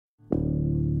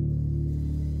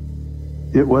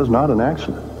It was not an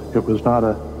accident. It was not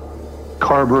a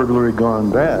car burglary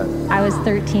gone bad. I was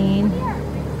 13.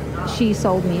 She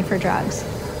sold me for drugs.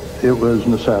 It was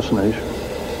an assassination.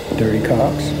 Dirty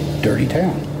cops, dirty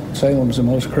town. Salem's the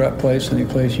most corrupt place, any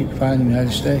place you can find in the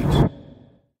United States.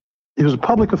 He was a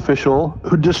public official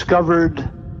who discovered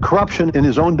corruption in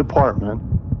his own department.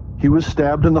 He was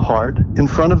stabbed in the heart in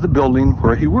front of the building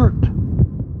where he worked.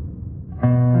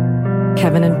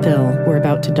 Kevin and Phil were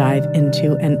about to dive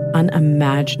into an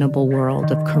unimaginable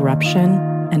world of corruption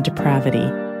and depravity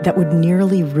that would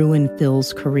nearly ruin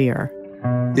Phil's career.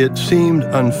 It seemed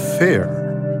unfair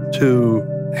to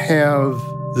have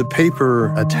the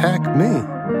paper attack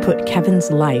me. Put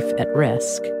Kevin's life at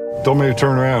risk. Told me to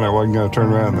turn around. I wasn't going to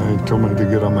turn around. Then he told me to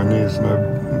get on my knees.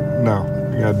 No,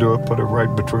 you got to do it. Put it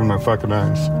right between my fucking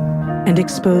eyes. And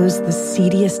expose the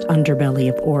seediest underbelly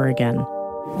of Oregon.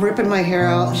 Ripping my hair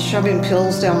out, shoving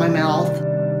pills down my mouth.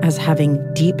 As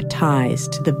having deep ties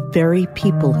to the very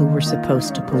people who were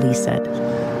supposed to police it.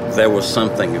 There was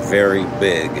something very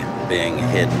big being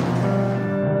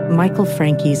hidden. Michael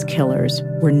Francke's killers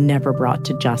were never brought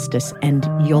to justice, and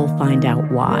you'll find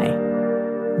out why.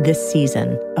 This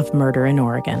season of Murder in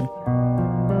Oregon.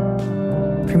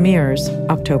 Premieres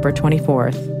October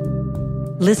 24th.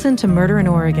 Listen to Murder in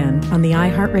Oregon on the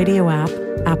iHeartRadio app,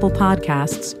 Apple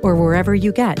Podcasts, or wherever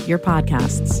you get your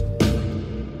podcasts.